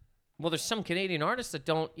 Well, there's some Canadian artists that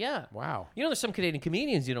don't. Yeah. Wow. You know, there's some Canadian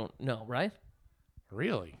comedians you don't know, right?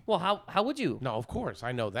 Really? Well, how would you? No, of course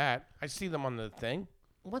I know that. I see them on the thing,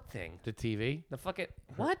 What thing? the TV, The fucking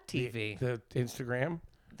what TV? the Instagram,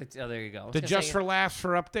 Oh, there you go. I was the gonna Just say- for Laughs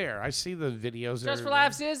for up there. I see the videos. Just They're- for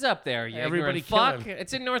Laughs is up there. You Everybody ignorant fuck. killing.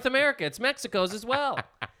 It's in North America. It's Mexico's as well.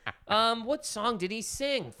 What song did he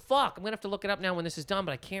sing? Fuck, I'm gonna have to look it up now when this is done,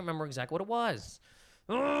 but I can't remember exactly what it was.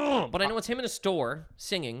 Ugh, but I know it's him in a store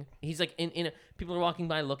singing. He's like in a, people are walking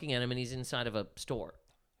by looking at him, and he's inside of a store.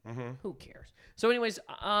 Who cares? So, anyways,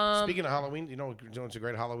 Speaking of Halloween, you know what's a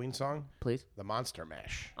great Halloween song? please. The Monster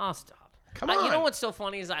Mash. I'll stop. Come You know on. what's so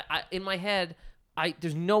funny is I in my head,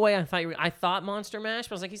 there's no way I thought Monster Mash,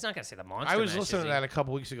 but I was like, he's not gonna say the Monster I Mash. was listening is to he? that a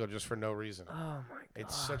couple weeks ago just for no reason. Oh my god!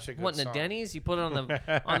 It's such a good What in song. the Denny's? You put it on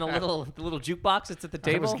the little jukebox that's at the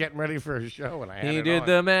I table. was getting ready for a show and I had He it did on.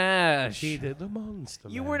 the mash. He did the Monster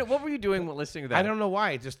You Mash. were. What were you doing when listening to that? I don't know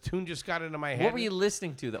why. Tune just got into my head. What were you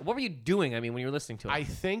listening to? What were you doing? I mean, when you were listening to it. I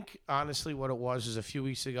think honestly, what it was is a few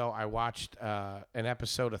weeks ago I watched an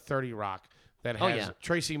episode of 30 Rock that has yeah.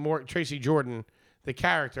 Tracy Jordan. The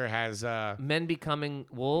character has Men becoming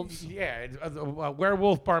wolves.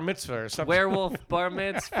 werewolf bar mitzvah or something. Werewolf bar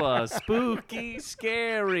mitzvah. Spooky,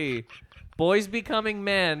 scary. Boys becoming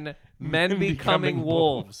men. Men becoming becoming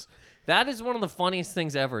wolves. That is one of the funniest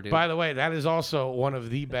things ever, dude. By the way, that is also one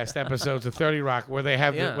of the best episodes of 30 Rock where they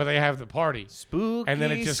have Yeah. the party. Spooky, And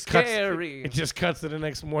then it just scary. cuts. It just cuts to the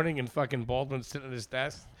next morning, and fucking Baldwin's sitting at his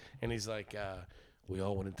desk, and he's like, "We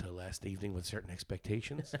all went into the last evening with certain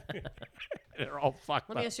expectations." They're all fucked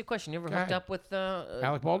Let me up. ask you a question. You ever Go hooked ahead. up with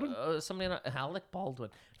Alec Baldwin? somebody on Alec Baldwin?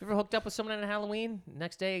 You ever hooked up with someone on Halloween?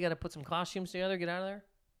 Next day, you got to put some costumes together, get out of there.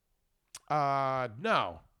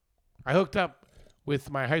 No, I hooked up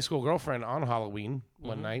with my high school girlfriend on Halloween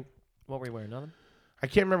one night. What were you wearing? Nothing. I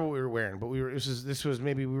can't remember what we were wearing, but we were. This was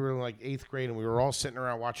maybe we were in like 8th grade, and we were all sitting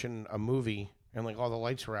around watching a movie, and like all the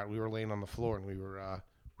lights were out. We were laying on the floor, and we were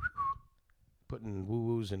putting woo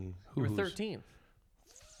woos and You hoo were 13.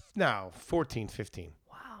 No, 14, 15.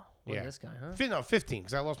 Wow. Look Yeah. at this guy, huh? 15,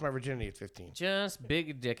 because I lost my virginity at 15. Just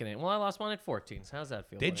big dick in it. Well, I lost mine at 14. So how's that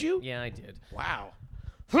feel? Did buddy? you? Yeah, I did. Wow.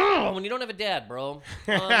 When you don't have a dad, bro. All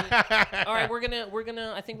right, we're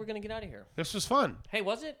gonna. I think we're gonna get out of here. This was fun. Hey,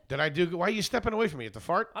 was it? Did I do? Why are you stepping away from me at the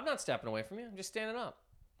fart? I'm not stepping away from you. I'm just standing up.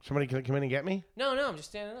 Somebody can come in and get me? No, I'm just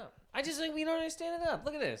standing up. I just think we don't understand it up.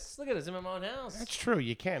 Look at this. Look at this in my own house. That's true.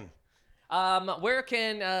 You can. Where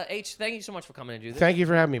can H? Thank you so much for coming and do this. Thank you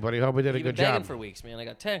for having me, buddy. Hope we did a You've been good begging job. for weeks, man. I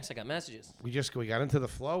got texts. I got messages. We got into the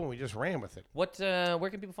flow and we just ran with it. What? Where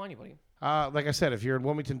can people find you, buddy? Like I said, if you're in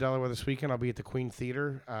Wilmington, Delaware this weekend, I'll be at the Queen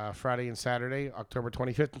Theater Friday and Saturday, October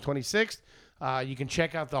 25th and 26th. You can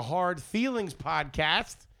check out the Hard Feelings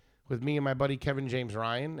podcast with me and my buddy Kevin James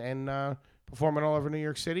Ryan, and performing all over New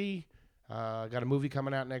York City. Got a movie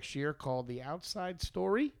coming out next year called The Outside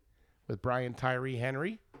Story with Brian Tyree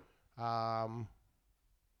Henry.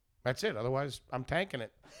 That's it. Otherwise, I'm tanking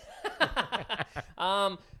it.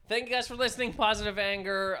 Thank you guys for listening. Positive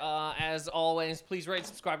Anger. As always, please rate,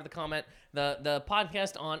 subscribe to the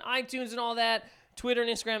podcast on iTunes and all that. Twitter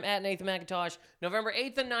and Instagram at Nathan McIntosh. November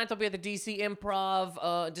 8th and 9th, I'll be at the DC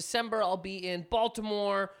Improv. December, I'll be in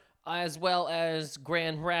Baltimore, as well as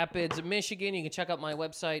Grand Rapids, Michigan. You can check out my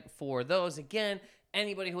website for those. Again,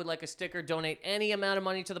 anybody who would like a sticker, donate any amount of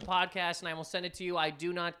money to the podcast, and I will send it to you. I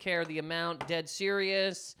do not care the amount. Dead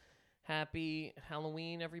serious. Happy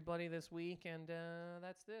Halloween, everybody, this week. And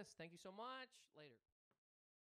that's this. Thank you so much. Later.